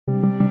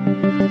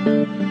Hi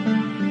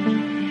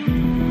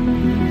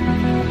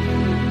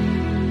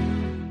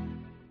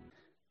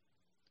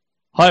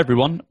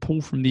everyone,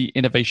 Paul from the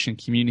innovation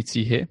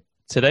community here.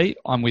 Today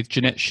I'm with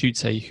Jeanette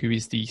Shutay, who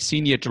is the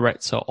Senior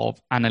Director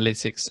of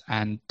Analytics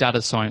and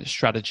Data Science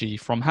Strategy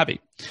from HAVI.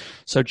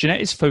 So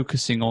Jeanette is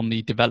focusing on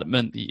the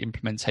development, the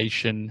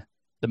implementation,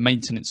 the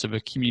maintenance of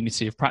a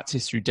community of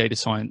practice through data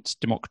science,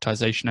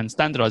 democratization and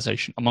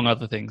standardization, among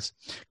other things.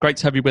 Great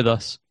to have you with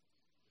us.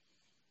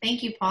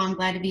 Thank you, Paul. I'm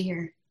glad to be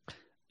here.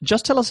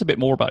 Just tell us a bit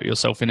more about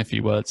yourself in a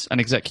few words, an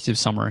executive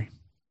summary.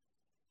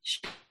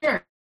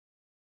 Sure.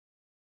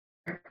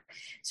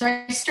 So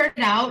I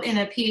started out in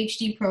a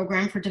PhD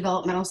program for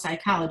developmental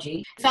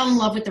psychology. I fell in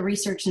love with the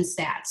research and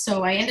stats.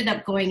 So I ended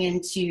up going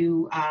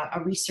into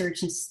a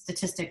research and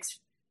statistics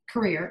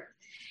career.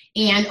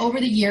 And over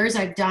the years,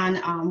 I've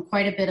done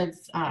quite a bit of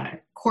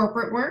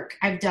corporate work.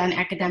 I've done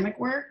academic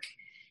work,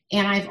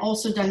 and I've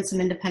also done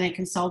some independent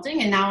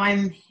consulting. And now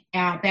I'm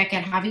back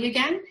at HAVI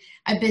again.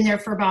 I've been there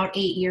for about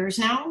 8 years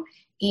now.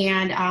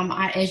 And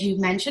as you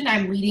mentioned,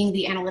 I'm leading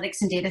the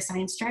analytics and data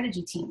science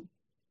strategy team.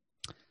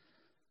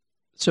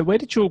 So where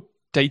did your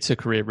data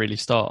career really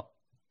start?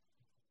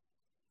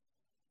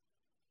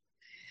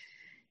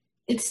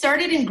 It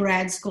started in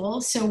grad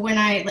school. So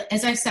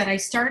as I said, I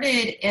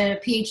started a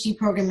PhD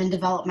program in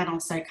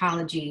developmental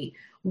psychology,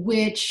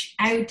 which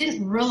I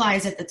didn't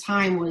realize at the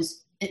time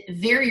was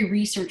very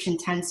research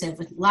intensive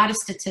with a lot of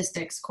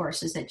statistics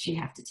courses that you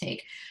have to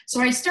take.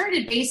 So I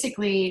started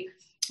basically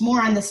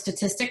more on the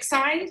statistics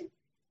side.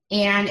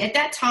 And at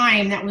that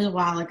time, that was a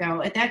while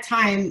ago, at that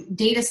time,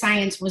 data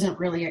science wasn't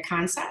really a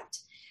concept.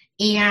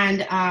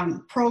 And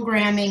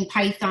programming,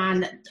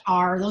 Python,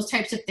 R, those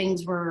types of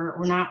things were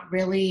not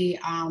really,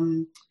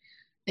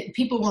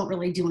 people weren't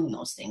really doing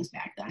those things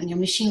back then. You know,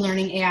 machine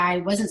learning, AI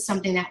wasn't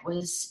something that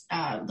was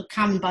the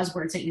common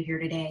buzzwords that you hear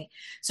today.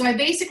 So I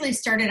basically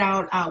started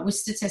out with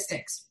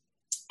statistics.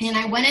 And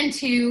I went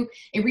into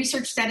a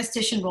research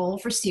statistician role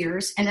for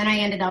Sears, and then I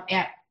ended up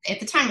at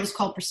the time it was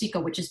called Persico,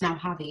 which is now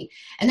HAVI.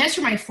 And that's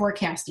where my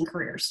forecasting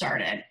career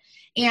started.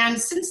 And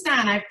since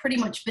then, I've pretty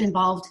much been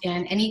involved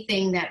in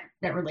anything that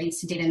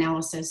relates to data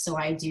analysis. So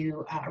I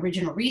do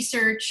original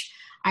research.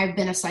 I've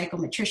been a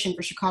psychometrician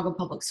for Chicago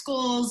Public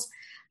Schools.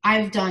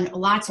 I've done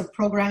lots of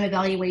program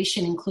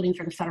evaluation, including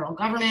for the federal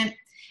government.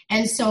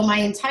 And so my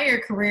entire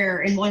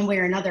career, in one way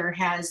or another,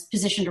 has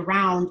positioned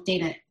around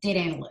data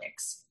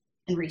analytics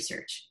and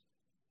research.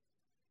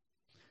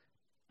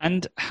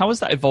 And how has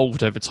that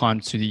evolved over time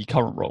to the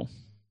current role?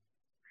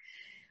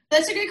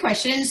 That's a good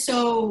question.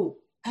 So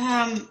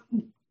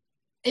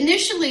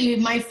initially,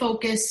 my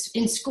focus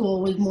in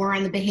school was more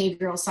on the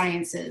behavioral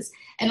sciences.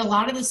 And a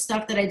lot of the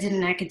stuff that I did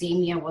in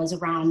academia was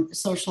around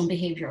social and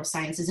behavioral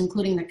sciences,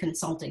 including the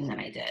consulting that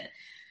I did.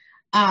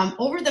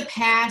 Over the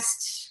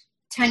past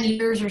 10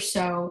 years or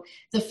so,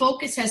 the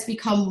focus has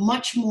become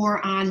much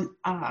more on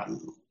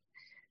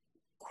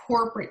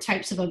corporate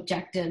types of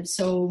objectives,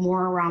 so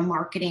more around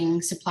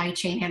marketing, supply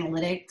chain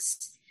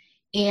analytics.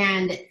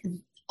 And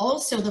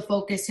also the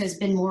focus has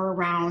been more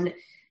around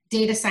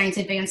data science,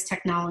 advanced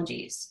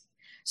technologies.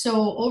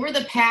 So over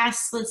the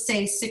past, let's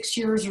say 6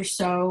 years or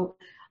so,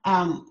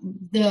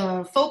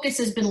 the focus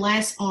has been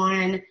less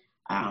on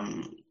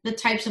the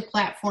types of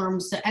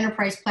platforms, the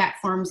enterprise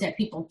platforms that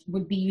people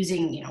would be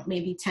using,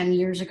 maybe 10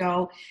 years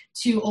ago,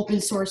 to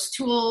open source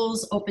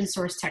tools, open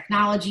source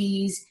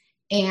technologies,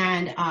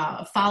 and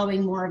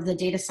following more of the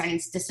data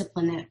science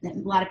discipline that a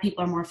lot of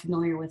people are more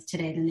familiar with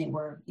today than they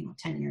were,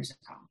 10 years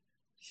ago.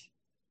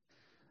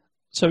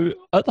 So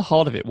at the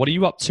heart of it, what are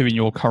you up to in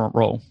your current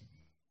role?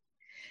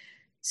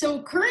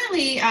 So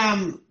currently,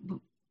 I'll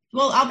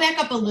back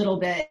up a little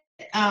bit.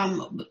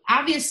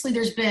 Obviously,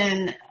 there's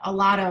been a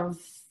lot of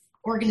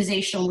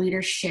organizational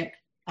leadership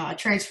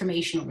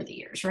transformation over the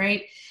years,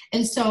 right?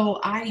 And so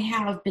I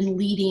have been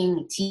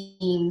leading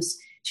teams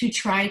to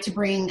try to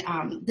bring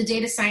the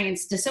data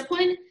science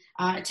discipline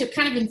to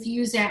kind of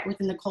infuse that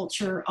within the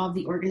culture of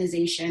the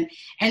organization.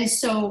 And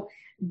so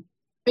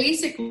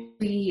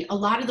basically, a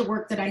lot of the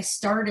work that I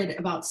started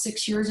about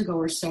 6 years ago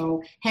or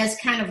so has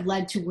kind of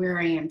led to where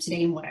I am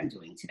today and what I'm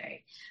doing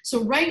today.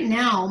 So right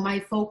now, my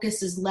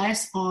focus is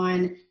less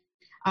on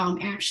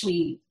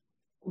actually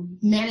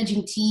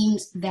managing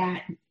teams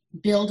that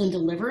build and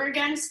deliver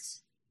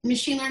against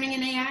machine learning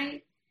and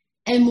AI,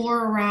 and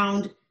more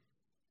around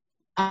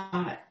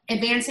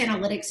advanced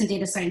analytics and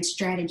data science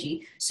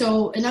strategy.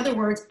 So in other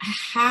words,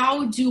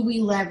 how do we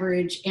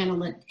leverage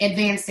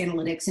advanced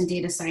analytics and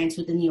data science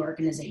within the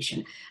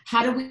organization?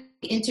 How do we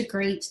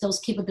integrate those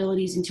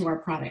capabilities into our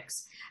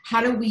products?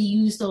 How do we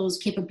use those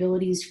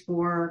capabilities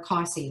for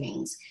cost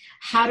savings?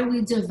 How do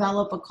we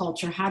develop a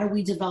culture? How do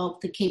we develop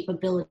the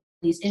capabilities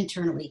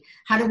internally?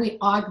 How do we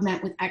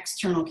augment with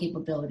external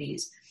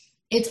capabilities?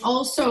 It's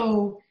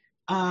also,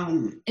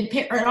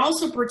 it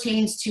also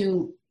pertains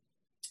to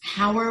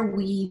how are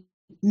we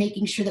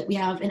making sure that we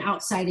have an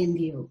outside-in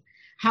view?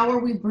 How are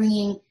we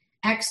bringing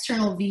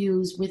external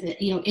views with it,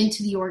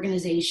 into the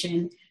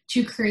organization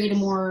to create a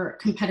more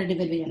competitive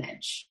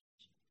advantage?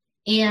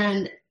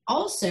 And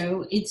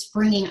also, it's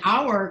bringing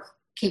our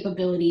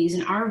capabilities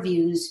and our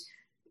views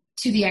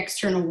to the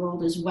external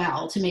world as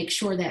well, to make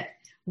sure that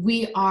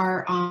we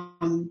are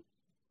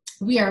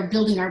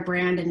building our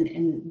brand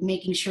and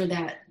making sure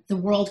that the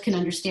world can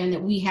understand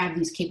that we have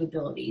these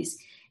capabilities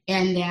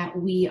and that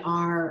we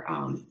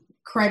are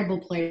credible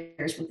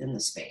players within the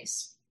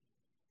space.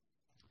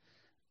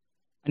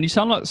 And you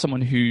sound like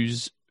someone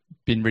who's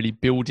been really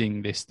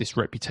building this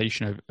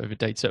reputation over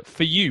data.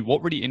 For you,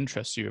 what really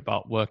interests you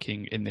about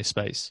working in this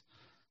space?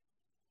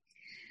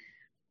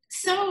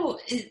 So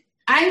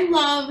I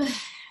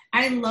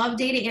love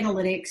data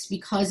analytics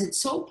because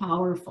it's so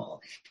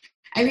powerful.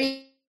 I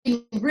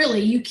mean,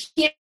 really, you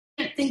can't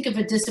think of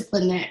a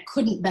discipline that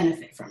couldn't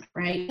benefit from it,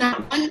 right?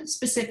 Not one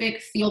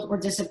specific field or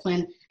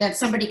discipline that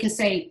somebody can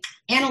say,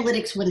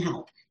 analytics wouldn't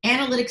help.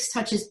 Analytics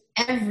touches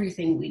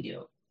everything we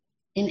do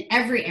in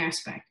every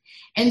aspect.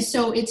 And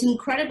so it's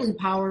incredibly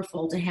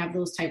powerful to have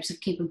those types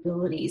of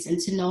capabilities and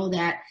to know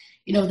that,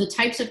 the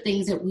types of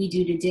things that we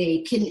do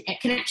today can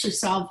actually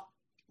solve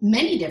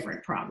many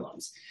different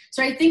problems.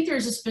 So I think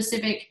there's a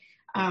specific,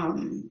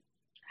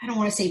 I don't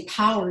want to say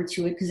power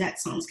to it because that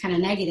sounds kind of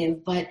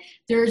negative, but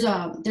there's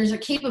a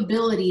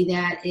capability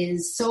that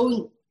is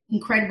so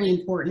incredibly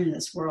important in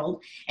this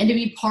world. And to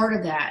be part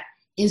of that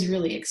is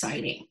really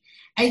exciting.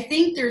 I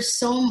think there's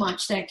so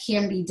much that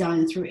can be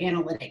done through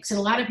analytics. And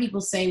a lot of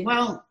people say,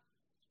 well,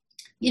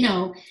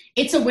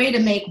 it's a way to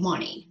make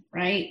money,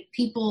 right?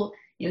 People,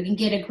 can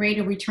get a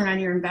greater return on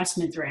your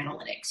investment through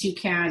analytics. You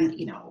can,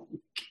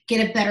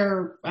 get a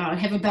better,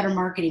 have a better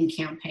marketing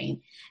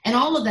campaign. And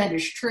all of that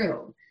is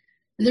true.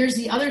 There's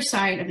the other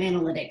side of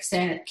analytics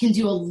that can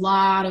do a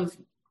lot of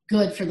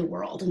good for the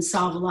world and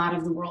solve a lot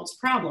of the world's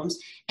problems.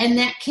 And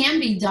that can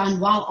be done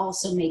while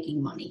also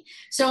making money.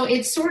 So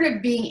it's sort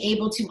of being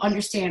able to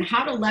understand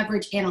how to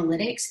leverage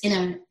analytics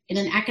in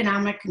an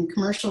economic and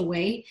commercial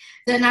way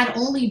that not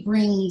only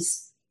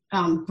brings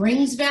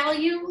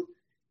value,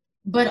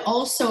 but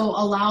also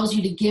allows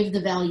you to give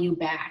the value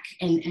back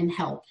and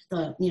help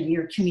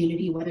your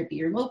community, whether it be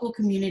your local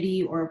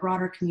community or a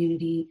broader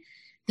community.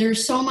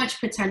 There's so much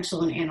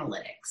potential in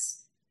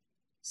analytics.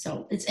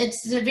 So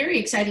it's a very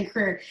exciting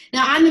career.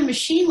 Now, on the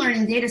machine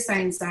learning data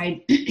science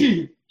side,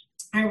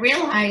 I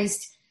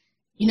realized,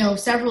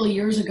 several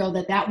years ago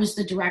that was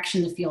the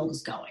direction the field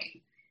was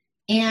going.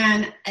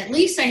 And at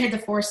least I had the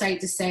foresight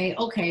to say,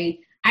 okay,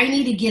 I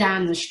need to get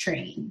on this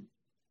train.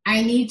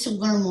 I need to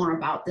learn more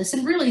about this.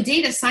 And really,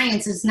 data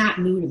science is not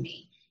new to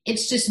me.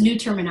 It's just new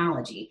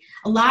terminology.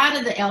 A lot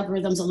of the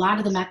algorithms, a lot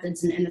of the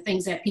methods and the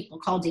things that people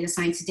call data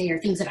science today are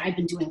things that I've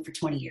been doing for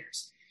 20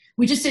 years.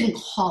 We just didn't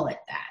call it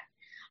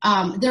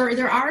that.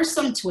 There are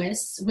some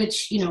twists,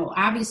 which,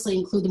 obviously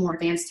include the more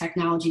advanced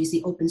technologies,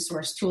 the open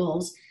source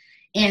tools.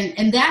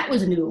 And that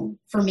was new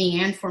for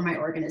me and for my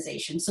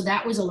organization. So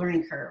that was a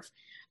learning curve.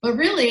 But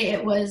really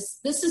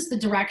this is the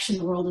direction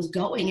the world is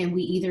going. And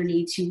we either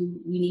need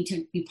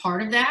to be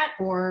part of that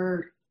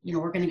or,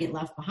 we're going to get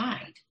left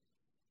behind.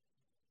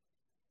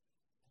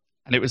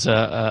 And it was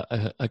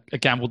a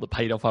gamble that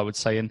paid off, I would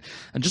say. And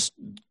just,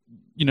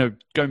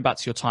 going back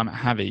to your time at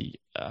HAVI,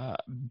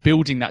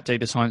 building that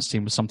data science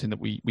team was something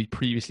that we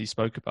previously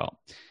spoke about.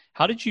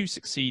 How did you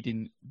succeed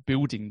in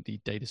building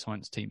the data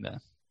science team there?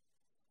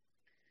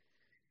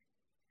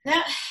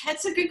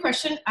 That's a good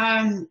question.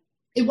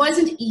 It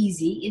wasn't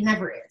easy. It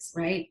never is,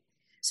 right?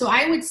 So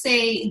I would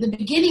say the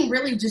beginning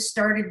really just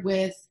started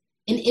with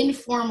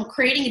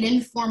creating an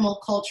informal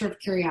culture of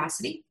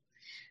curiosity.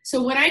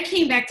 So when I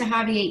came back to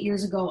HAVI 8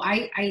 years ago,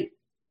 I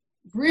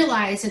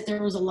realized that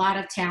there was a lot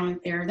of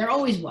talent there. There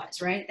always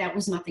was, right? That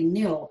was nothing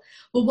new.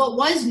 But what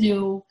was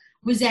new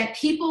was that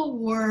people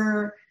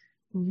were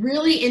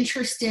really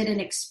interested in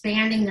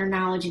expanding their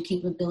knowledge and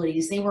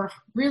capabilities. They were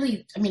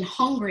really,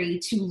 hungry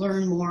to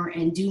learn more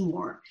and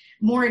do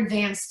more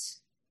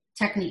advanced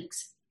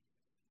techniques.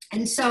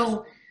 And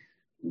so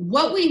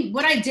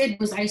what I did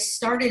was I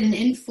started an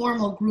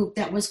informal group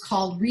that was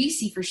called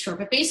RECE for short,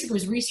 but basically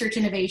it was Research,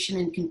 Innovation,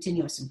 and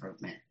Continuous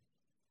Improvement.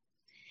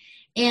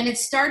 And it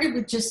started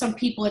with just some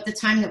people at the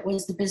time that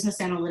was the Business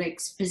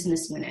Analytics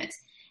Business Unit.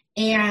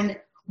 And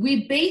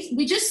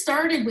we just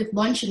started with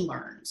lunch and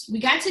learns. We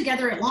got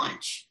together at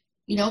lunch,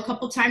 a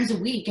couple times a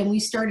week, and we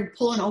started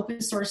pulling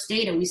open source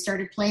data. We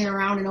started playing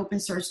around in open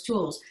source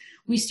tools.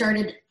 We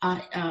started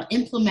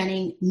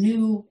implementing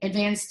new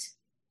advanced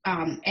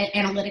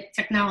analytic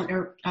technology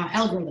or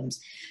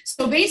algorithms.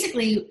 So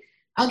basically,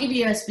 I'll give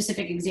you a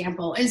specific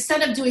example.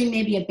 Instead of doing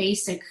maybe a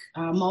basic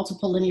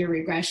multiple linear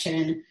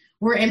regression,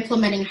 we're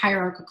implementing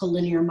hierarchical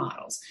linear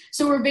models.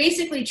 So we're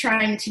basically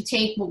trying to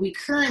take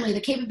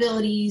the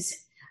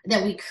capabilities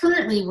that we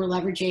currently were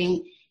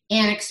leveraging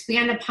and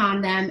expand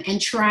upon them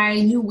and try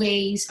new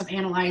ways of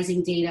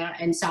analyzing data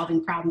and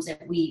solving problems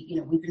that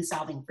we've been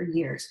solving for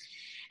years.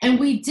 And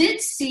we did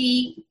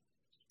see,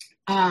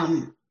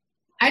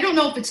 I don't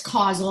know if it's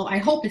causal, I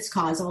hope it's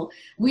causal.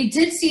 We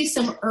did see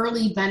some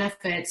early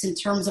benefits in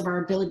terms of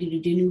our ability to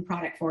do new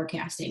product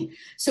forecasting.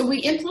 So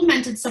we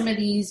implemented some of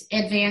these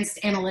advanced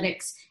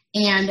analytics,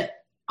 and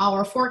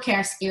our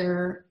forecast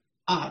error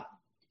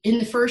in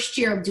the first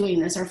year of doing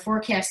this, our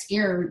forecast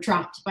error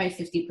dropped by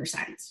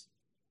 50%.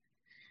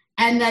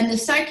 And then the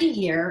second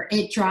year,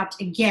 it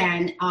dropped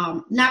again,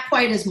 not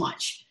quite as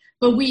much,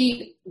 but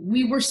we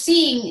were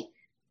seeing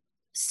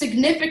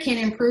significant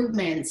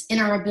improvements in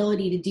our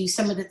ability to do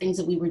some of the things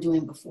that we were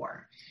doing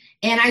before.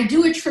 And I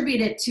do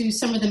attribute it to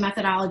some of the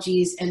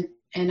methodologies and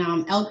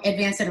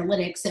advanced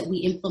analytics that we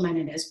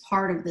implemented as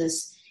part of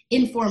this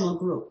informal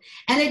group.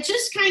 And it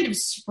just kind of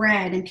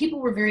spread, and people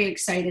were very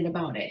excited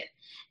about it.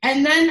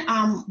 And then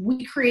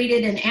we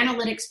created an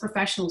analytics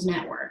professionals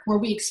network where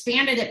we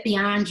expanded it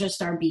beyond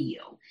just our BU.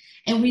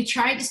 And we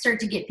tried to start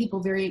to get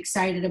people very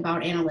excited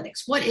about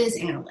analytics. What is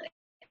analytics?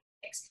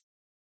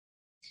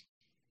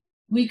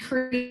 We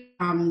create,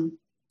 I'm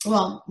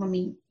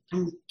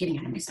getting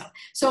ahead of myself.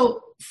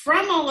 So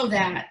from all of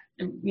that,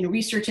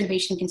 research,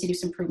 innovation,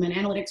 continuous improvement,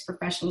 analytics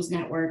professionals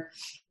network,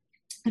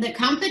 the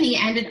company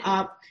ended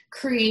up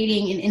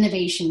creating an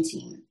innovation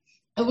team.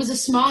 It was a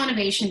small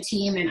innovation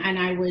team, and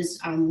I was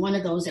one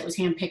of those that was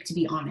handpicked to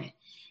be on it.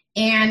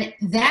 And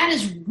that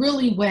is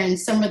really when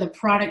some of the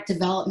product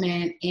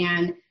development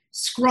and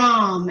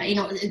Scrum,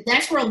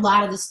 that's where a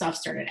lot of the stuff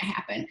started to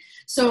happen.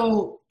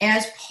 So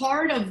as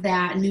part of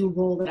that new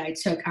role that I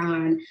took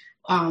on,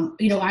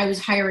 I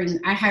hired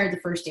the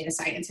first data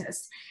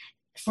scientist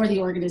for the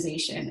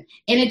organization,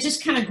 and it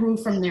just kind of grew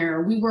from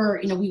there. We were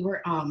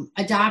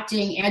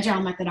adopting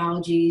agile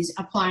methodologies,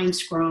 applying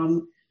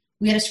Scrum.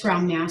 We had a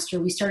Scrum master.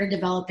 We started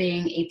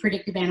developing a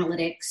predictive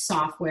analytics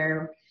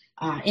software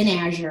in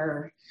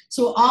Azure.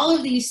 So all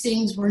of these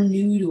things were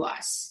new to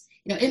us.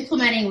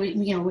 Implementing,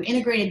 we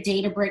integrated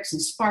Databricks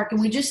and Spark, and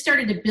we just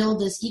started to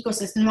build this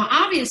ecosystem. Now,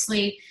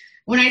 obviously,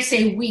 when I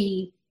say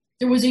we,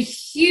 there was a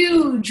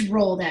huge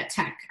role that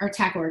our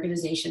tech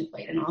organization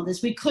played in all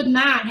this. We could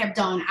not have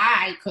done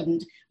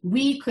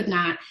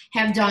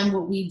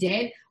what we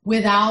did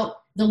without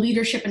the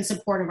leadership and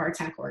support of our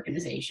tech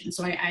organization.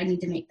 So I need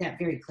to make that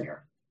very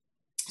clear.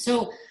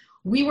 So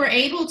we were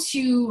able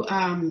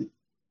to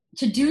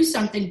do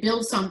something,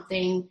 build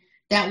something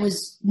that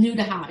was new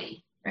to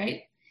HAVI,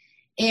 right?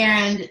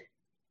 And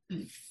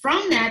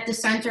from that,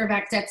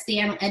 that's the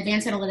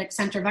Advanced Analytics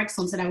Center of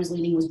Excellence that I was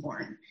leading was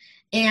born.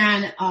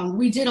 And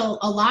we did a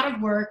lot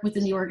of work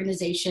within the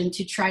organization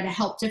to try to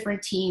help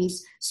different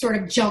teams sort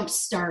of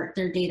jumpstart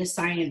their data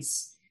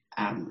science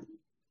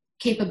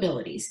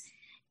capabilities.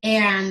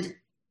 And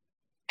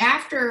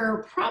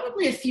after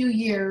probably a few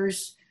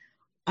years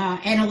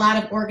and a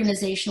lot of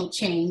organizational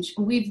change,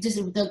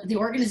 the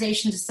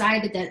organization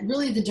decided that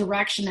really the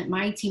direction that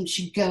my team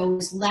should go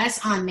is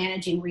less on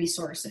managing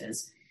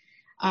resources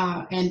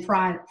and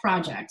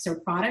projects or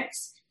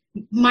products.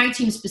 My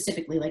team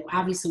specifically,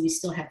 obviously we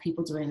still have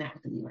people doing that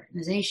within the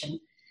organization,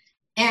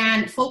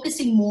 and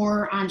focusing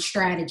more on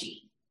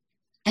strategy.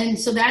 And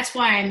so that's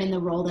why I'm in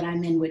the role that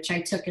I'm in, which I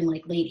took in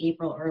late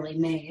April, early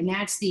May. And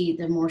that's the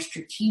more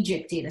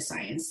strategic data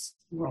science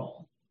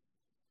role.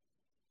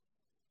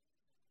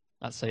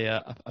 That's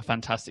a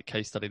fantastic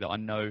case study that I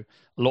know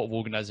a lot of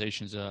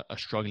organizations are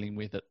struggling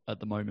with at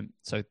the moment.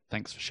 So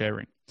thanks for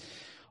sharing.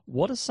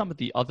 What are some of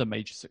the other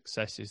major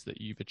successes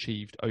that you've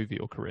achieved over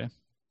your career?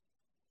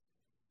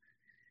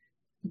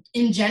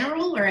 In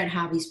general, or at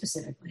HAVI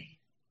specifically?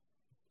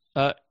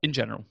 In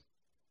general.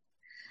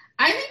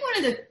 I think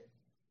one of the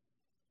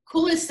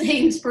coolest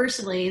things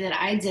personally that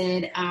I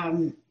did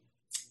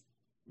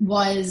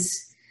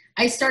was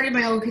I started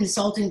my own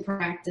consulting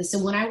practice.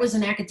 And when I was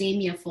in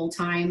academia full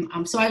time,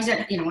 so I was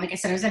at, like I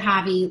said, I was at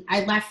HAVI.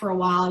 I left for a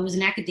while. I was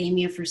in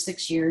academia for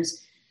 6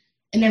 years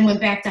and then went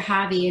back to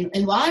HAVI.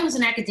 And while I was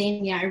in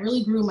academia, I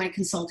really grew my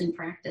consulting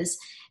practice.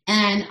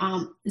 And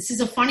this is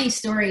a funny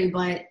story,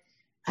 but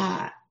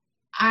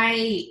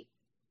I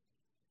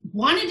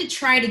wanted to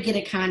try to get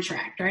a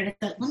contract, right? I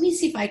thought, let me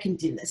see if I can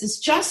do this. It's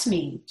just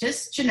me,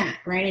 just Jeanette,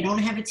 right? I don't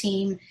have a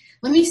team.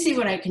 Let me see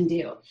what I can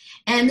do.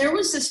 And there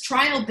was this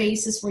trial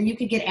basis where you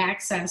could get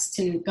access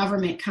to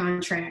government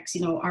contracts,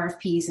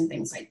 RFPs and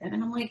things like that.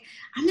 And I'm like,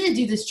 I'm going to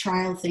do this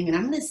trial thing and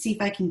I'm going to see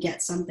if I can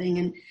get something.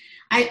 And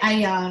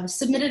I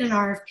submitted an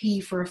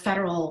RFP for a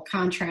federal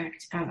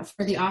contract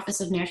for the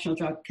Office of National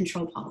Drug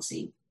Control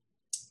Policy,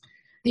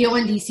 the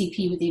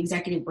ONDCP with the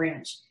executive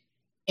branch.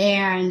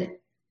 And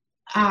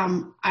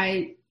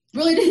I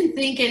really didn't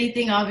think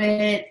anything of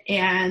it.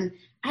 And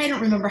I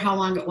don't remember how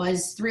long it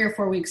was, 3 or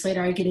 4 weeks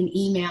later, I get an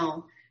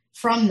email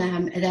from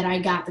them that I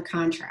got the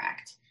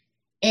contract.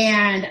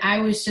 And I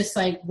was just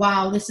like,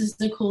 wow, this is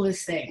the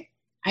coolest thing.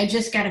 I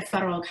just got a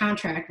federal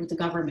contract with the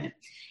government.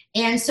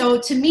 And so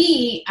to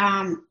me,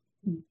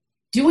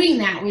 doing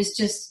that was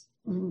just,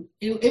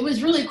 it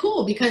was really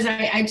cool because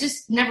I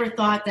just never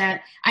thought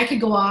that I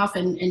could go off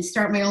and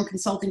start my own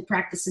consulting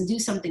practice and do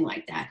something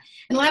like that.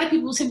 And a lot of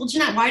people will say, well,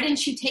 Jeanette, why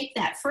didn't you take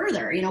that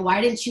further? Why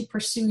didn't you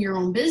pursue your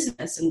own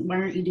business and why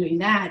aren't you doing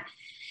that?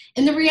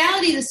 And the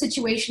reality of the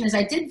situation is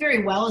I did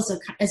very well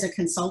as a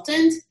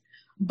consultant,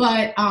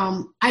 but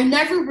I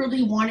never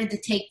really wanted to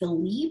take the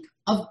leap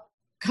of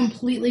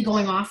completely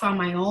going off on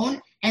my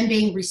own and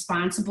being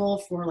responsible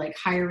for like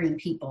hiring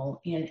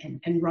people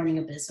and running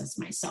a business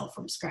myself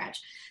from scratch.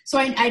 So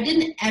I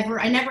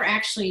never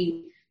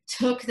actually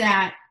took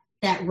that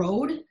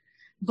road,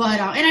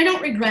 but, and I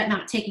don't regret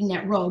not taking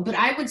that road, but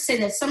I would say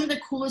that some of the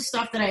coolest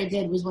stuff that I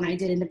did was when I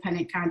did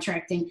independent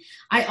contracting.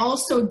 I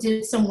also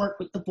did some work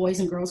with the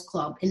Boys and Girls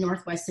Club in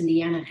Northwest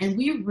Indiana, and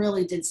we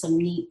really did some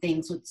neat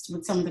things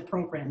with some of the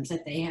programs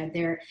that they had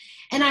there.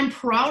 And I'm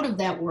proud of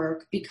that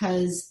work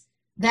because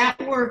that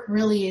work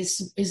really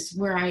is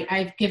where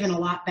I've given a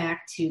lot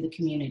back to the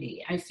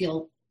community. I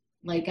feel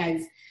like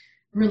I've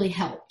really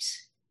helped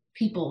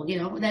people,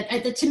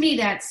 that to me,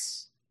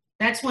 that's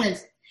when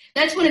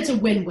it's a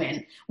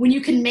win-win. When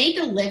you can make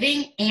a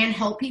living and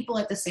help people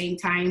at the same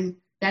time,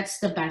 that's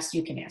the best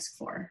you can ask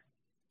for.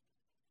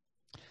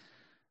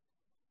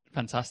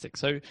 Fantastic.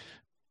 So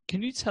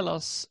can you tell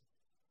us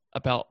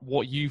about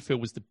what you feel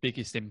was the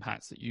biggest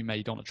impact that you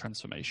made on a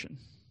transformation?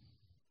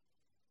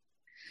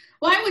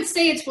 Well, I would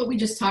say it's what we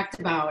just talked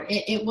about.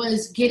 It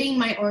was getting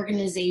my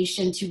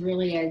organization to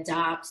really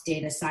adopt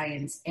data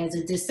science as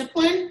a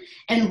discipline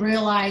and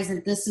realize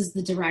that this is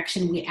the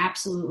direction we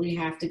absolutely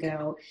have to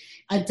go.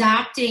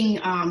 Adopting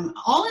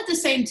all at the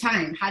same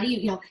time. How do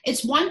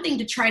it's one thing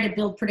to try to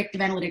build predictive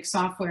analytics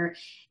software.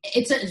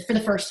 For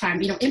the first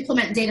time,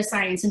 implement data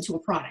science into a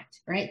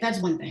product, right?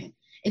 That's one thing.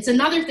 It's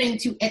another thing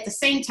to, at the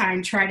same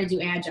time, try to do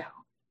agile.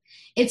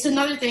 It's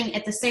another thing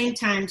at the same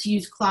time to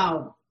use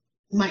cloud,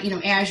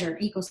 Azure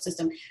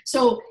ecosystem.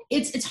 So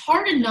it's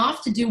hard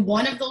enough to do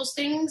one of those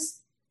things,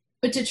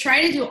 but to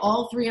try to do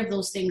all three of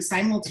those things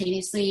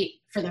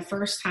simultaneously for the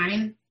first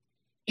time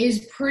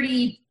is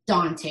pretty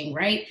daunting,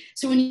 right?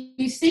 So when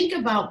you think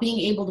about being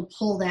able to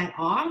pull that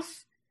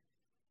off,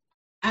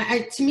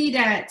 to me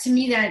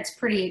that's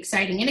pretty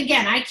exciting. And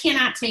again, I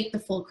cannot take the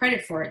full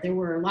credit for it. There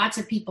were lots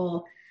of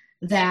people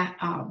that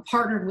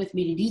partnered with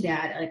me to do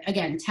that.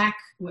 Again, tech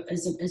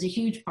is a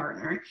huge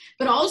partner,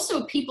 but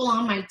also people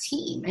on my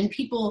team and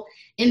people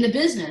in the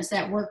business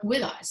that work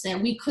with us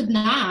that we could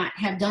not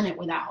have done it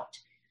without.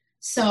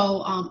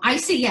 So I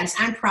say, yes,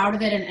 I'm proud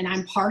of it and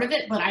I'm part of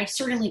it, but I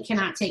certainly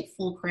cannot take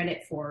full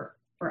credit for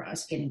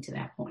us getting to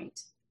that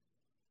point.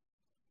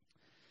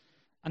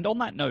 And on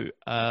that note,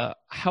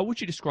 how would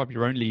you describe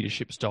your own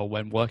leadership style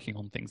when working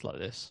on things like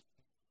this?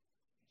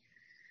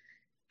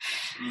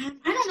 I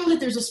don't know that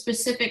there's a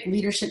specific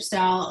leadership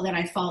style that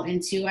I fall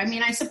into. I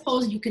mean, I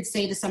suppose you could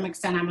say to some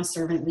extent I'm a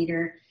servant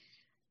leader.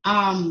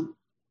 I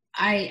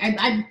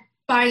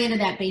buy into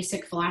that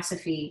basic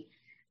philosophy.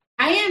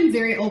 I am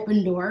very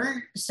open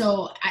door.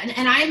 So,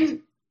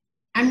 and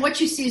I'm what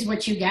you see is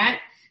what you get.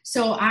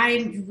 So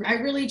I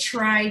really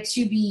try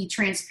to be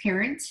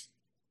transparent.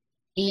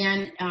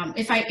 And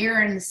if I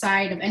err on the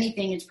side of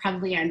anything, it's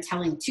probably I'm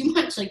telling too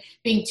much, like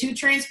being too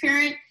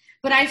transparent.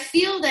 But I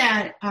feel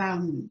that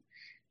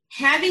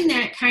having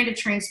that kind of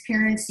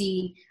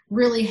transparency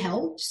really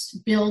helps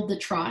build the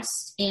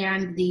trust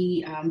and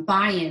the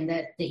buy-in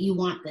that you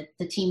want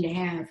the team to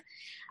have.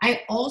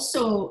 I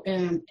also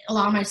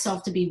allow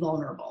myself to be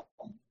vulnerable.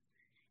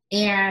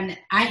 And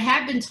I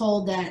have been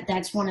told that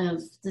that's one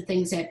of the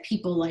things that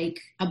people like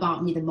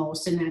about me the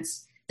most. And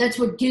that's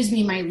what gives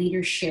me my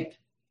leadership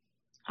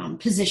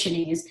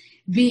positioning is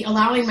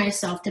allowing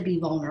myself to be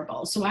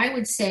vulnerable. So I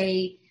would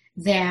say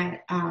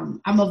that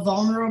I'm a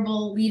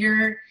vulnerable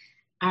leader.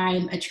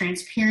 I'm a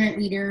transparent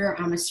leader.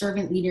 I'm a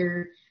servant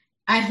leader.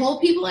 I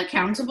hold people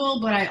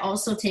accountable, but I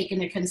also take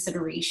into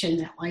consideration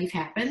that life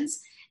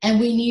happens, and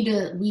we need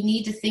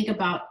to think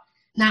about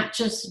not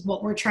just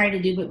what we're trying to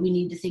do, but we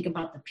need to think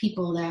about the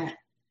people that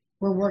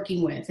we're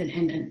working with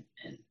and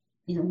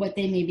what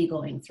they may be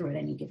going through at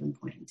any given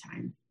point in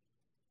time.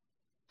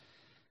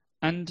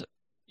 And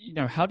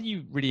how do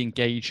you really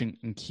engage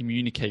and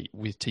communicate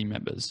with team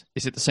members?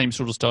 Is it the same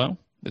sort of style?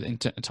 In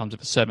terms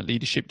of servant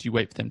leadership, do you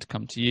wait for them to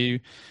come to you?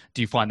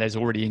 Do you find there's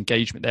already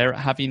engagement there at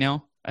HAVI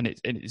now, and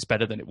it's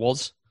better than it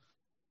was?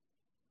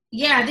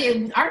 Yeah,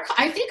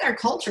 I think our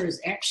culture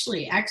is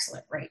actually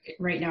excellent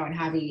right now at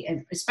HAVI,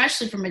 and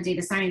especially from a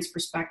data science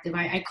perspective.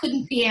 I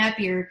couldn't be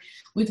happier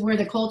with where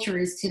the culture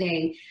is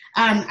today.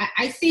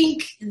 I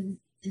think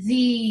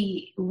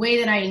the way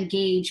that I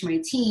engage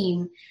my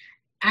team,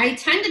 I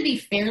tend to be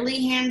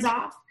fairly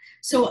hands-off.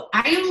 So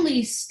I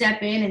only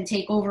step in and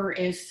take over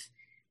if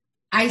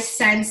I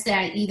sense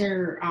that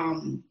either,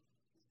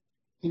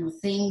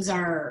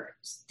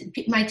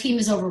 my team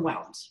is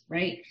overwhelmed,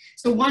 right?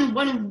 So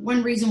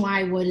one reason why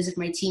I would is if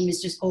my team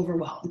is just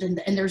overwhelmed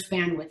and there's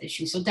bandwidth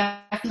issues. So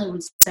definitely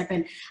would step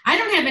in. I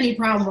don't have any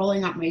problem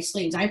rolling up my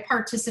sleeves. I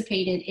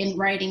participated in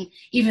writing,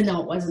 even though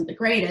it wasn't the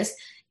greatest.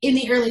 In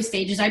the early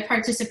stages, I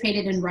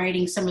participated in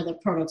writing some of the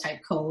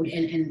prototype code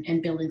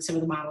and building some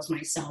of the models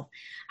myself.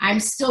 I'm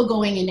still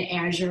going into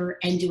Azure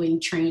and doing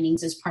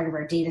trainings as part of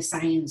our data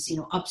science,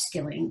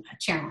 upskilling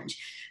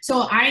challenge.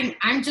 So I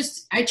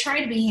try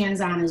to be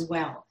hands-on as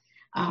well.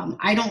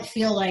 I don't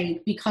feel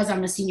like because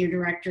I'm a senior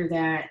director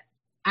that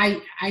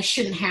I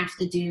shouldn't have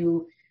to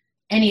do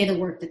any of the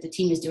work that the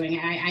team is doing.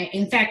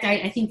 In fact,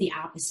 I think the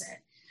opposite.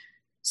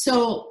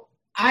 So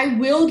I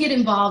will get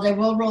involved. I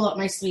will roll up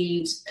my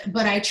sleeves,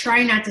 but I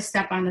try not to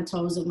step on the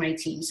toes of my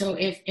team. So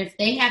if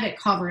they have it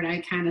covered, I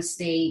kind of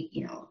stay,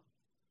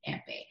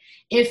 at bay.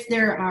 If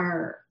there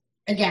are,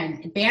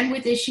 again,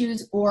 bandwidth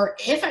issues, or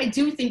if I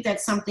do think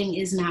that something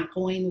is not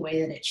going the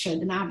way that it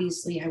should, then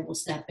obviously I will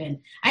step in.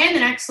 I have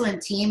an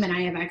excellent team and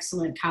I have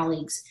excellent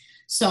colleagues.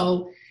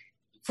 So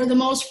for the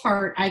most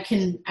part, I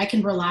can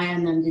rely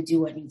on them to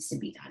do what needs to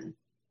be done.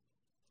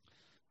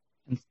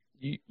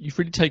 You've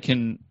really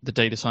taken the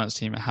data science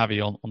team at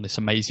HAVI on this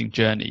amazing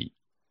journey.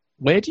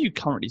 Where do you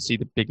currently see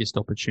the biggest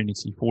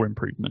opportunity for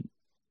improvement?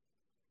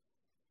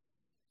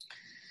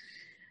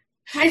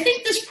 I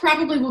think this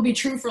probably will be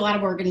true for a lot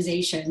of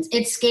organizations.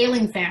 It's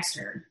scaling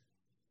faster.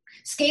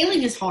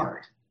 Scaling is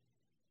hard.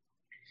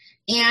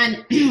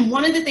 And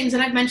one of the things,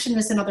 and I've mentioned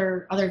this in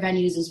other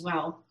venues as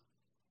well,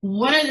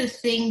 one of the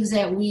things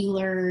that we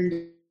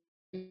learned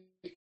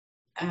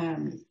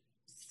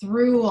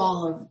through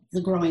all of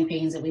the growing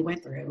pains that we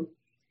went through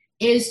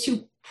is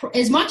to,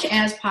 as much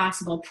as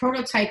possible,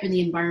 prototype in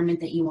the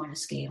environment that you want to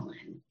scale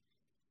in.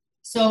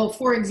 So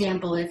for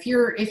example, if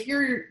you're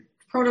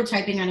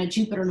prototyping on a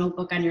Jupyter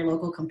notebook on your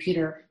local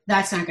computer,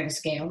 that's not going to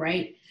scale,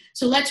 right?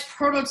 So let's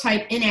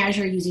prototype in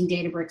Azure using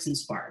Databricks and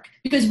Spark,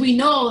 because we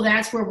know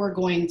that's where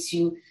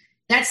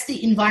that's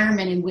the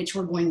environment in which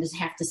we're going to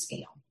have to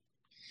scale.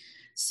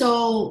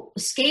 So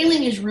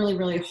scaling is really,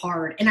 really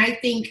hard. And I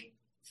think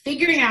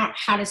figuring out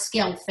how to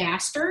scale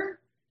faster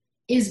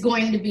is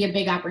going to be a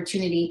big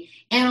opportunity.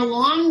 And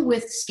along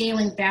with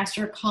scaling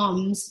faster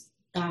comes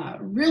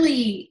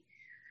really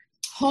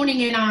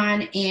honing in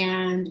on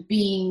and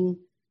being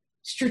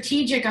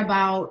strategic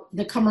about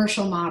the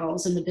commercial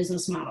models and the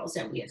business models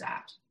that we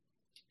adopt.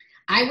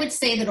 I would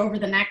say that over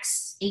the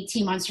next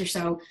 18 months or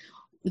so,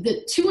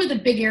 three of the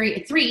big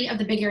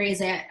areas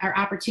that are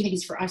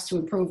opportunities for us to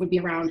improve would be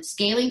around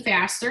scaling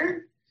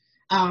faster,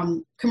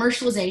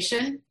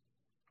 commercialization,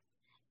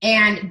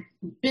 and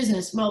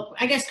business. Well,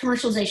 I guess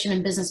commercialization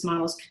and business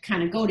models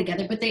kind of go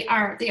together, but they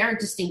are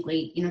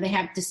distinctly, they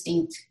have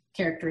distinct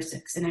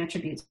characteristics and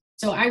attributes.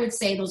 So I would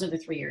say those are the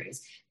three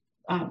areas: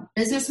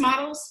 business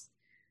models,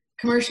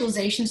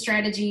 commercialization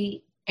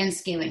strategy, and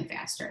scaling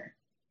faster.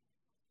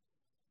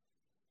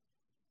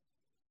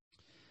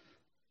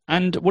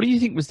 And what do you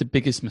think was the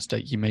biggest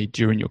mistake you made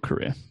during your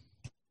career?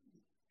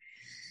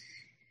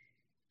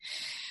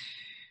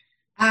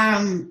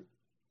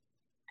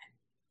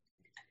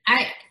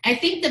 I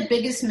think the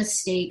biggest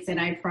mistake that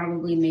I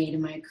probably made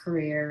in my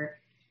career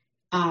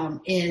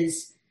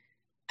is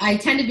I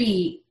tend to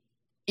be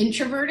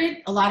introverted.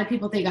 A lot of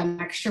people think I'm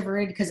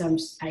extroverted because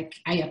I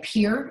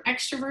appear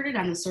extroverted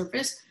on the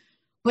surface,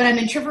 but I'm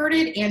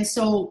introverted. And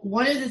so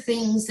one of the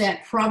things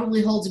that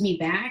probably holds me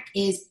back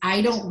is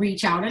I don't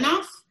reach out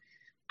enough.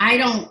 I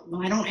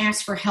don't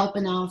ask for help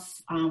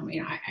enough.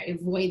 I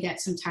avoid that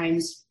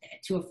sometimes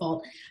to a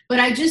fault, but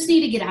I just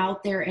need to get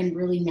out there and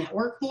really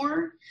network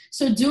more.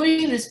 So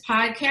doing this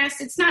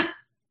podcast, it's not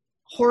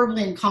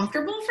horribly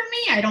uncomfortable for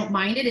me. I don't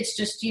mind it. It's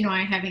just,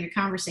 having a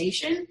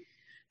conversation,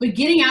 but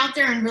getting out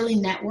there and really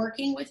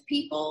networking with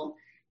people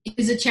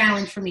is a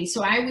challenge for me.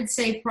 So I would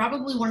say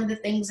probably one of the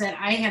things that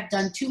I have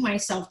done to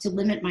myself to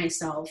limit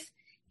myself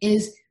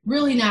is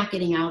really not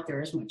getting out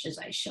there as much as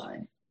I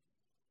should.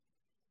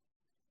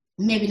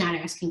 Maybe not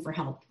asking for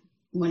help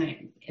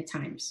at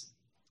times.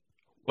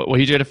 Well,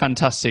 you did a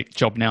fantastic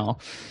job now.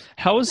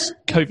 How has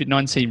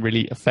COVID-19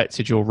 really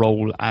affected your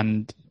role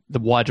and the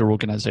wider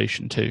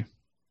organization too?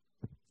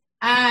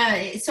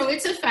 So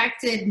it's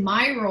affected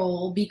my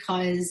role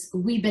because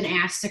we've been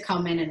asked to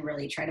come in and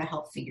really try to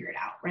help figure it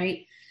out,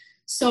 right?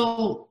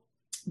 So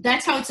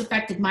that's how it's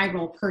affected my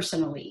role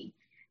personally.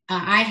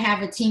 I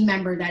have a team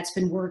member that's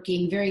been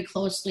working very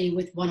closely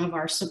with one of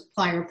our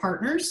supplier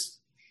partners,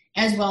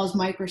 as well as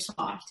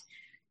Microsoft,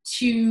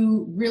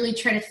 to really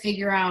try to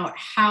figure out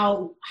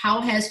how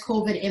has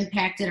COVID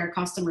impacted our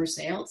customer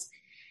sales.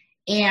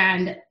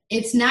 And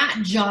it's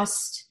not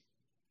just,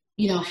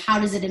 how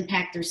does it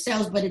impact their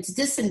sales, but it's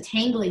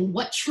disentangling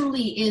what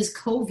truly is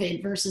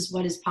COVID versus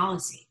what is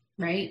policy,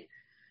 right?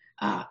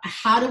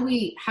 How do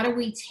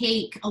we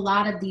take a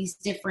lot of these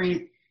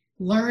different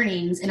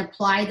learnings and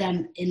apply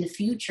them in the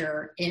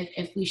future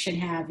if we should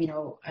have,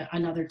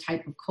 another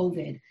type of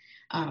COVID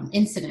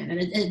incident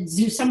and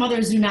some other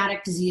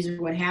zoonotic disease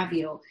or what have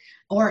you,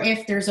 or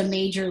if there's a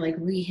major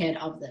rehit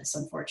of this.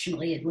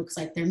 Unfortunately, it looks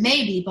like there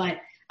may be, but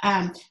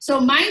so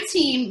my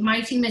team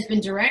has been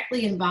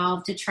directly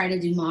involved to try to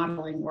do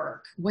modeling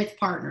work with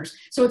partners.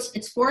 So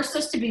it's forced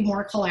us to be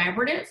more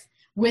collaborative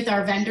with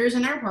our vendors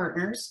and our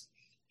partners.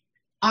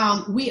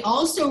 We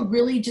also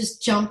really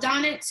just jumped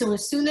on it. So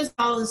as soon as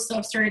all this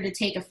stuff started to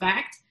take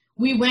effect,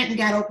 we went and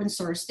got open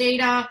source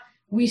data.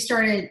 We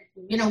started,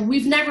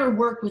 we've never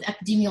worked with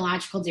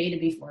epidemiological data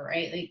before,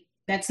 right?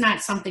 That's not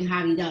something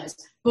HAVI does,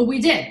 but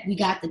we did. We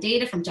got the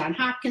data from Johns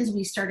Hopkins.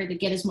 We started to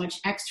get as much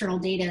external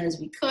data as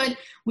we could.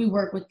 We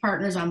work with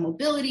partners on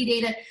mobility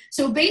data.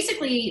 So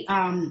basically,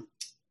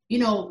 we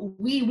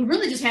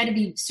really just had to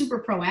be super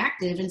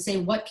proactive and say,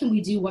 what can we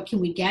do? What can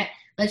we get?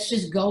 let's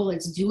just go,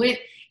 let's do it.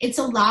 It's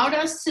allowed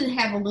us to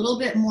have a little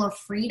bit more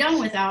freedom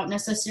without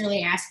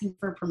necessarily asking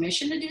for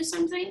permission to do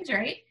some things,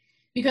 right?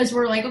 Because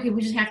we're like, okay,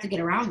 we just have to get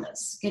around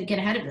this, get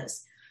ahead of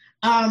this.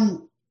 I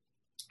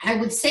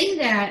would say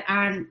that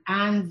on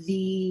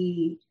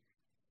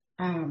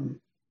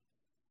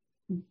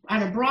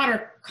a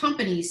broader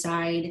company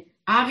side,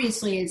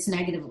 obviously it's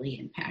negatively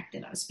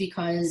impacted us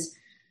because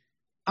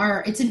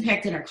it's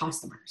impacted our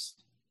customers.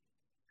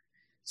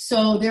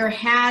 So there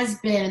has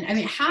been,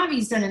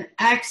 HAVI's done an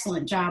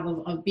excellent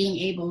job of being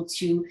able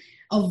to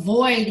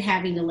avoid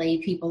having to lay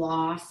people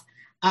off.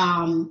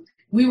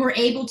 We were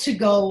able to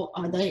go,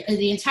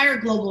 the entire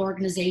global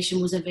organization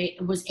was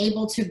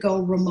able to go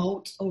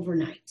remote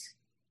overnight.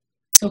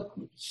 So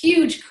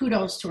huge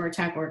kudos to our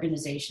tech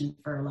organization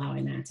for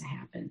allowing that to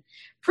happen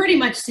pretty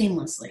much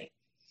seamlessly.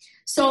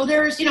 So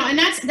there's, and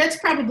that's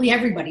probably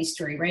everybody's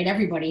story, right?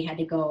 Everybody had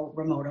to go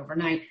remote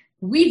overnight.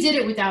 We did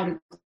it without a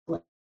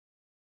glitch.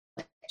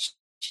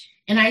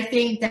 And I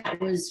think that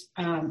was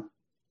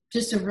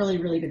just a really,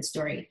 really good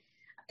story.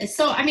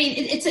 So,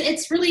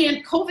 it's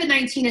really,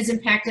 COVID-19 has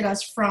impacted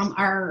us from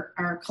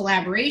our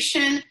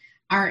collaboration,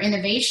 our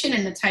innovation,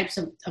 and the types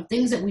of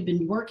things that we've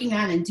been working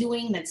on and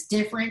doing that's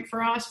different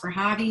for us, for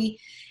HAVI.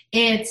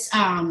 It's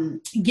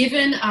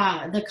given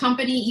the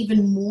company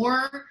even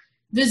more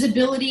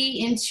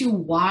visibility into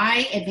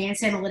why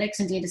advanced analytics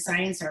and data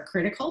science are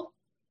critical.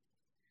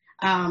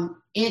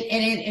 It's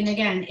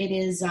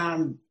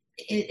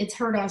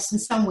hurt us in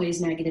some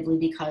ways negatively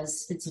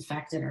because it's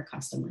affected our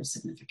customers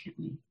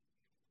significantly.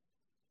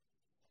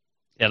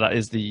 Yeah, that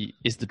is the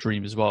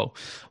dream as well.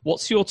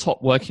 What's your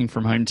top working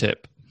from home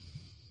tip?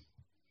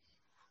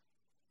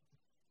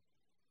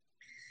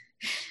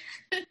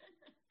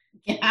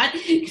 Yeah,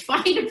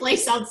 find a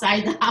place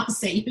outside the house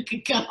that you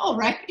could go,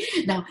 right?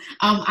 No,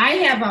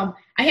 I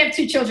have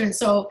two children.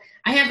 So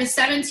I have a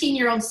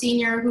 17-year-old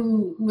senior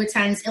who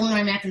attends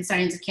Illinois Math and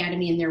Science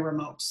Academy, and they're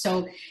remote.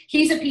 So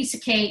he's a piece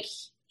of cake.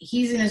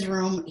 He's in his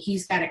room.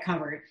 He's got it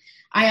covered.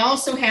 I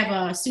also have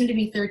a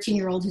soon-to-be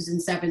 13-year-old who's in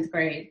 7th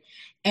grade.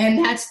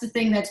 And that's the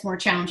thing that's more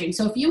challenging.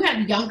 So if you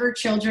have younger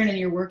children and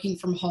you're working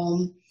from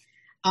home,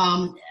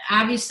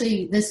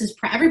 obviously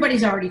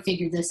everybody's already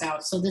figured this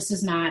out. So this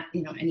is not,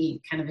 any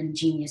kind of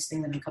ingenious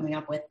thing that I'm coming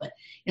up with, but,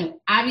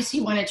 obviously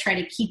you want to try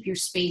to keep your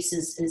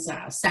spaces as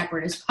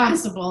separate as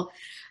possible.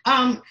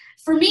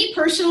 For me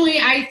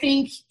personally, I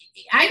think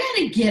I got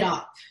to get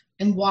up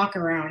and walk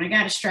around. I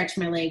got to stretch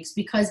my legs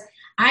because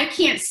I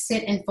can't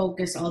sit and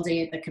focus all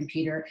day at the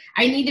computer.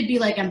 I need to be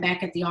like I'm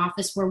back at the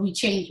office where we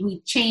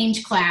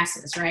change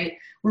classes, right?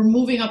 We're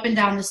moving up and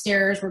down the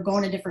stairs. We're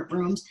going to different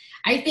rooms.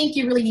 I think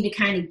you really need to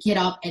kind of get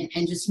up and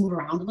just move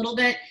around a little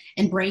bit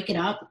and break it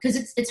up because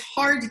it's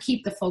hard to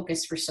keep the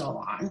focus for so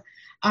long.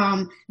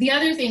 The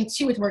other thing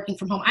too with working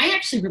from home, I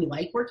actually really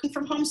like working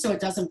from home, so it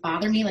doesn't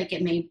bother me like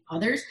it may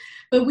others.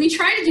 But we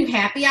try to do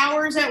happy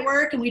hours at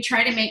work, and we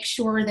try to make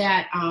sure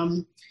that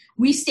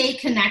we stay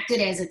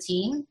connected as a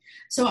team.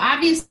 So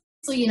obviously,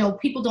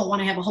 people don't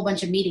want to have a whole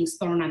bunch of meetings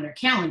thrown on their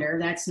calendar.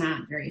 That's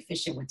not very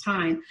efficient with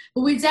time.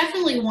 But we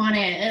definitely want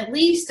to, at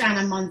least on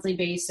a monthly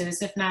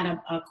basis, if not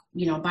a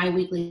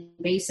bi-weekly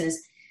basis,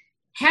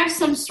 have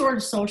some sort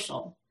of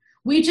social.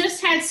 We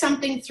just had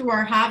something through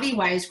our HAVI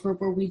Wise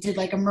group where we did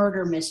like a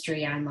murder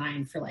mystery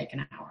online for like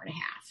an hour and a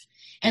half.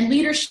 And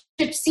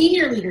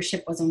senior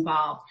leadership was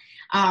involved.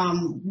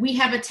 We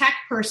have a tech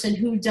person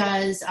who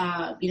does,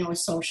 a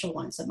social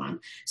once a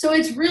month. So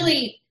it's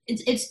really,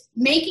 it's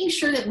making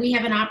sure that we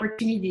have an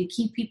opportunity to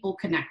keep people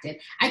connected.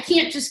 I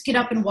can't just get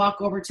up and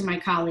walk over to my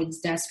colleague's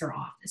desk or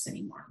office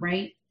anymore,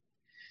 right?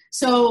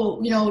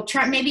 So,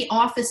 try maybe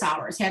office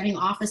hours, having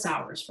office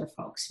hours for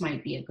folks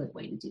might be a good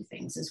way to do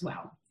things as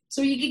well.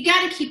 So you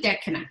got to keep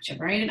that connection,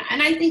 right?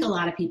 And I think a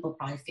lot of people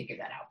probably figured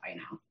that out by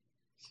now.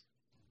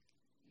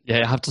 Yeah,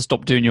 you have to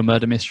stop doing your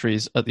murder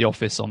mysteries at the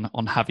office on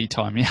HAVI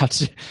time. You have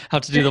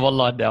to do them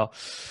online now.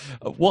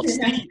 What's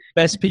the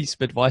best piece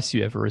of advice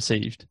you ever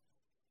received?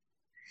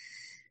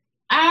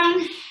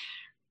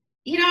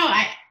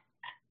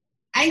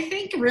 I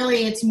think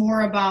really it's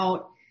more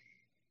about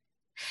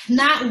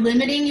not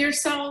limiting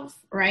yourself,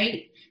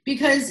 right?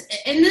 Because,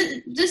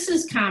 this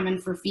is common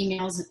for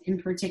females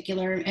in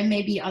particular, and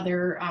maybe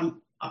other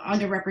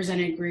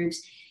underrepresented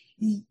groups.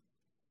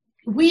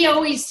 We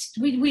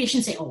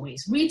shouldn't say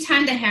always. We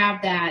tend to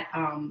have that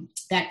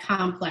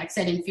complex,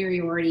 that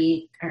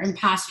inferiority or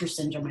imposter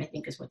syndrome, I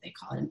think is what they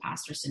call it,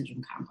 imposter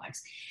syndrome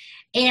complex.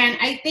 And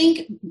I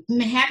think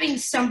having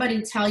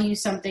somebody tell you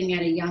something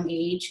at a young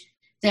age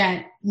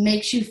that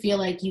makes you feel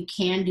like you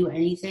can do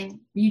anything,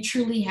 you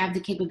truly have the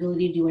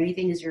capability to do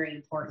anything, is very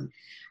important.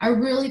 I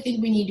really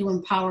think we need to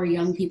empower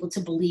young people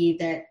to believe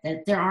that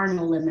there are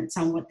no limits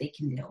on what they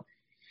can do.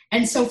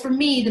 And so for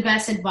me, the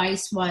best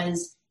advice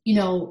was,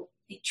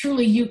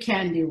 truly you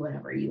can do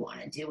whatever you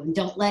want to do, and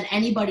don't let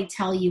anybody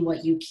tell you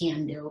what you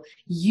can do.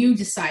 You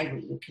decide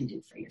what you can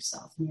do for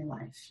yourself in your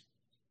life.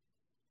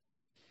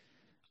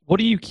 What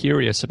are you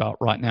curious about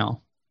right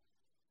now?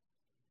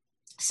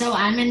 So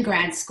I'm in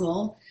grad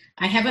school.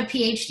 I have a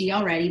PhD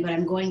already, but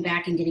I'm going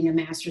back and getting a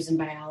master's in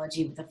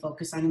biology with a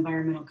focus on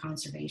environmental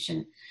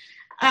conservation,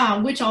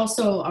 which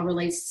also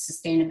relates to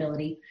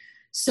sustainability.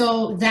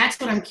 So that's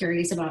what I'm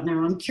curious about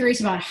now. I'm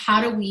curious about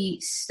how do we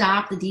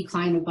stop the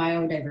decline of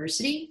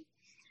biodiversity?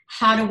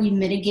 How do we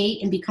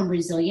mitigate and become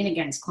resilient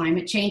against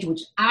climate change,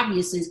 which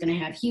obviously is going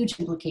to have huge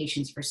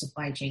implications for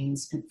supply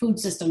chains and food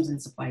systems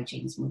and supply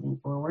chains moving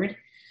forward.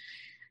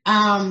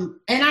 And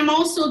I'm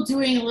also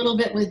doing a little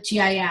bit with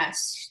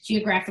GIS,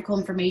 Geographical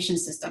Information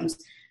Systems,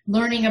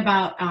 learning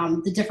about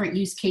the different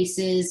use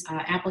cases,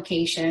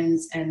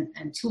 applications,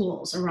 and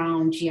tools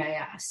around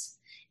GIS.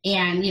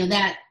 And, you know,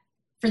 that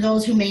for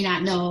those who may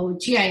not know,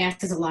 GIS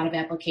has a lot of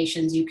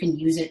applications. You can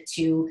use it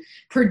to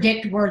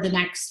predict where the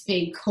next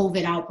big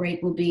COVID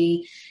outbreak will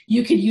be.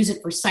 You could use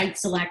it for site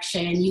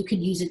selection. You could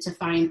use it to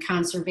find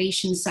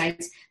conservation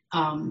sites,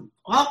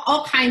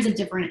 all kinds of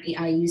different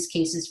use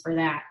cases for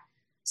that.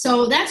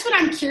 So that's what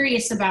I'm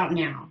curious about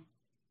now.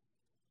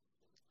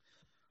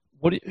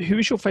 Who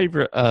is your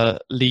favorite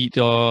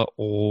leader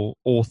or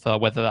author,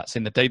 whether that's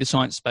in the data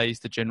science space,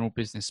 the general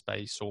business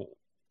space,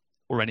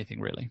 or anything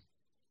really?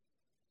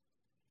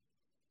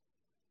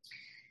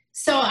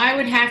 So I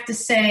would have to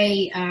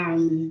say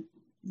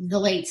the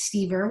late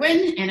Steve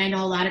Irwin, and I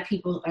know a lot of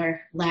people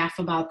laugh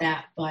about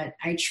that, but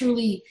I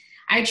truly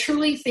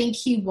think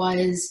he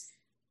was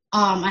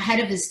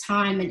ahead of his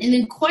time, and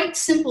in a quite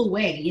simple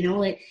way. You know,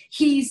 like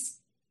he's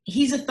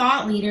a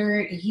thought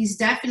leader. He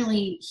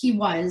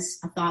was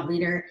a thought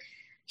leader.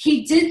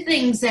 He did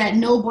things that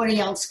nobody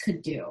else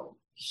could do.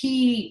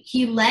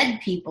 He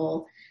led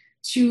people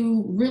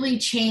to really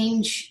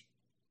change.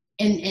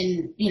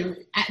 And you know,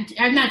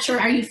 I'm not sure.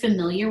 Are you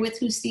familiar with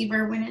who Steve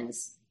Irwin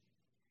is?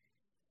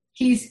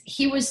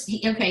 He was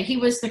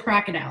the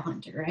crocodile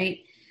hunter, right?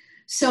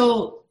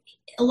 So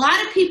a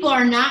lot of people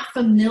are not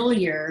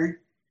familiar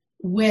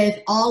with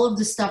all of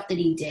the stuff that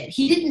he did.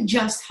 He didn't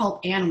just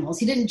help animals.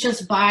 He didn't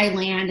just buy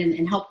land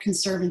and help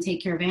conserve and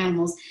take care of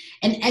animals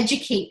and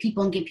educate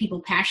people and get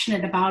people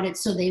passionate about it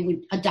so they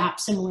would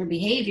adopt similar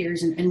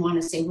behaviors and want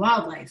to save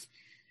wildlife.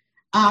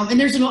 And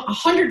there's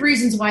 100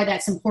 reasons why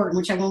that's important,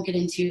 which I won't get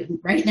into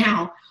right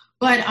now.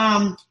 But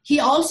he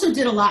also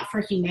did a lot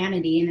for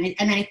humanity.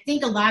 And I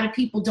think a lot of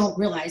people don't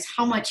realize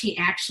how much he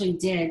actually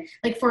did.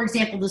 Like, for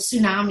example, the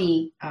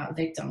tsunami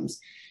victims.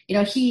 You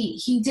know,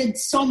 he did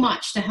so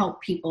much to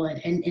help people.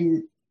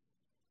 And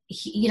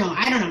he, you know,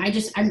 I don't know.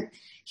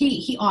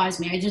 He awes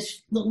me. I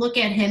just look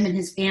at him and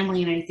his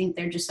family, and I think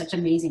they're just such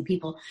amazing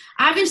people.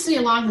 Obviously,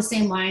 along the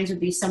same lines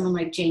would be someone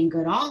like Jane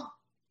Goodall.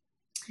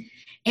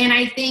 And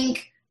I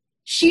think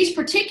she's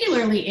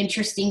particularly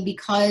interesting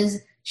because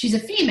she's a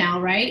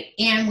female, right?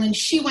 And when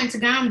she went to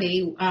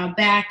Gombe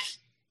back,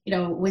 you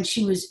know, when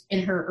she was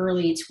in her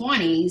early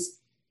 20s,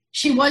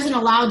 she wasn't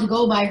allowed to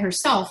go by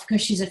herself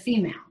because she's a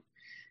female.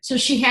 So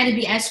she had to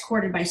be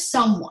escorted by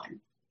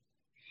someone.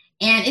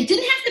 And it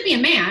didn't have to be a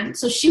man,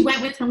 so she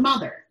went with her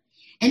mother.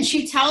 And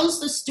she tells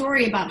the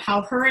story about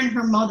how her and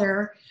her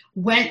mother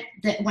went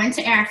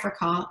to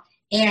Africa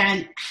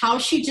and how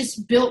she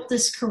just built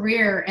this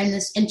career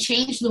and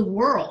changed the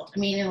world. I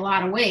mean, in a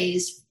lot of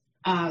ways,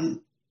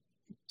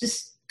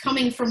 just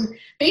coming from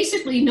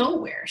basically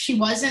nowhere. She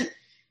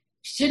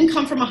didn't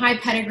come from a high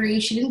pedigree.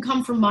 She didn't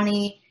come from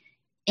money.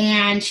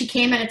 And she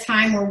came at a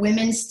time where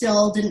women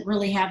still didn't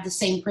really have the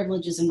same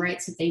privileges and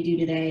rights that they do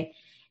today.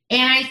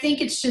 And I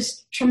think it's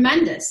just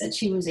tremendous that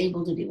she was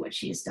able to do what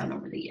she has done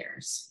over the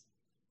years.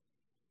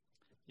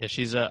 Yeah,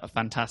 she's a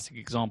fantastic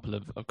example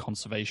of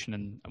conservation,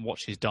 and what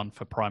she's done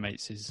for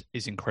primates is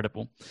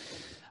incredible.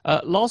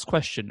 Last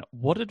question.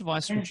 What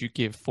advice would you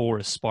give for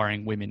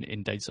aspiring women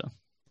in data?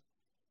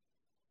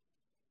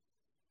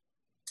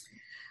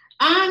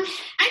 I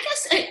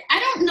guess I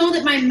don't know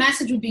that my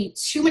message would be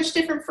too much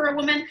different for a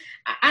woman.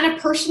 On a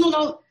personal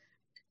note,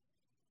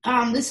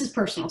 this is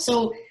personal.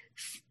 So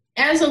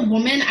as a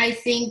woman, I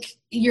think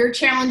your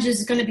challenge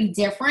is going to be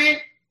different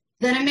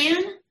than a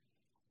man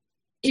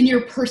in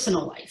your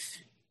personal life.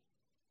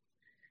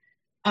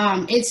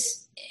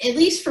 It's, at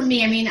least for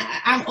me, I mean,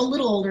 I'm a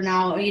little older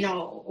now, you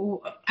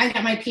know, I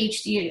got my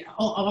PhD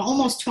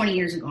almost 20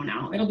 years ago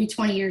now. It'll be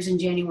 20 years in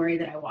January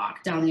that I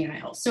walked down the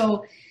aisle.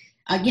 So,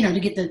 you know, to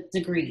get the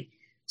degree.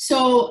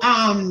 So,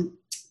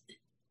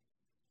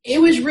 it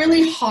was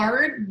really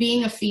hard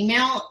being a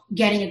female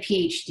getting a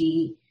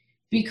PhD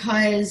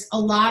because a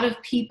lot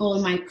of people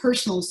in my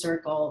personal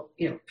circle,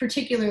 you know,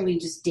 particularly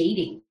just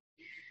dating,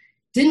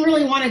 didn't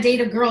really want to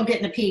date a girl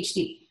getting a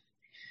PhD.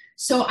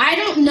 So I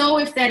don't know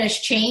if that has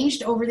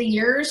changed over the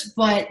years,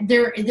 but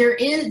there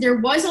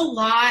was a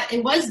lot.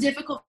 It was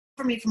difficult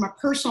for me from a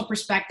personal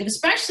perspective,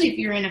 especially if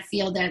you're in a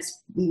field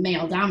that's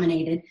male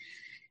dominated,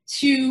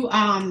 to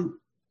have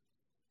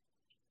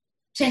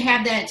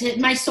that.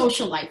 My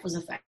social life was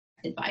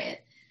affected by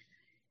it.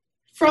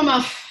 From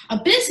a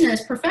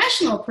business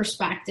professional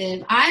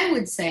perspective, I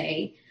would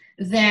say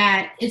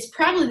that it's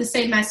probably the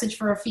same message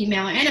for a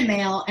female and a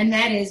male, and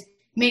that is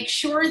make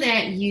sure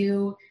that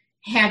you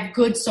have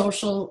good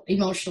social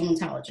emotional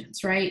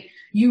intelligence, right?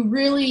 You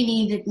really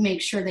need to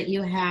make sure that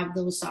you have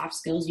those soft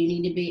skills. You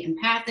need to be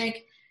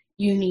empathic.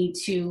 You need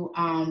to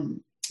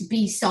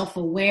be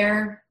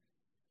self-aware.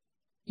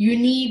 You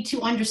need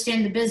to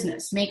understand the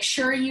business. Make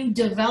sure you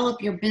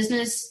develop your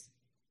business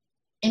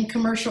and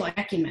commercial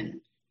acumen.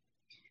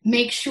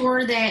 Make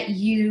sure that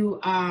you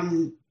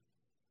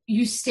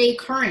stay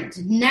current.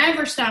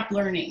 Never stop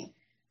learning.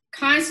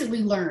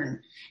 Constantly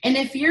learn. And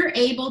if you're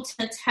able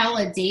to tell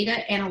a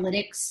data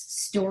analytics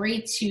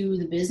story to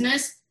the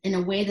business in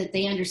a way that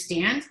they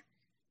understand,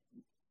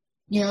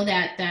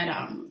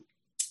 that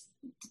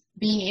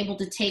being able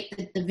to take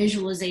the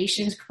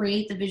visualizations,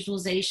 create the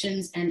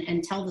visualizations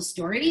and tell the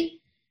story,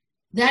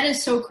 that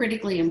is so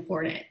critically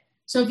important.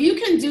 So if you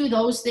can do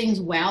those things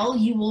well,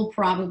 you will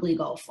probably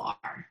go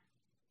far.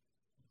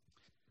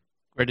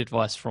 Great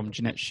advice from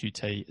Jeanette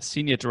Shutay,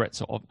 Senior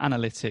Director of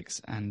Analytics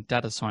and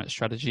Data Science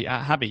Strategy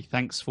at HAVI.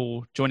 Thanks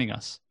for joining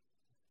us.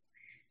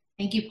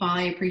 Thank you, Paul.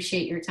 I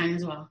appreciate your time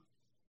as well.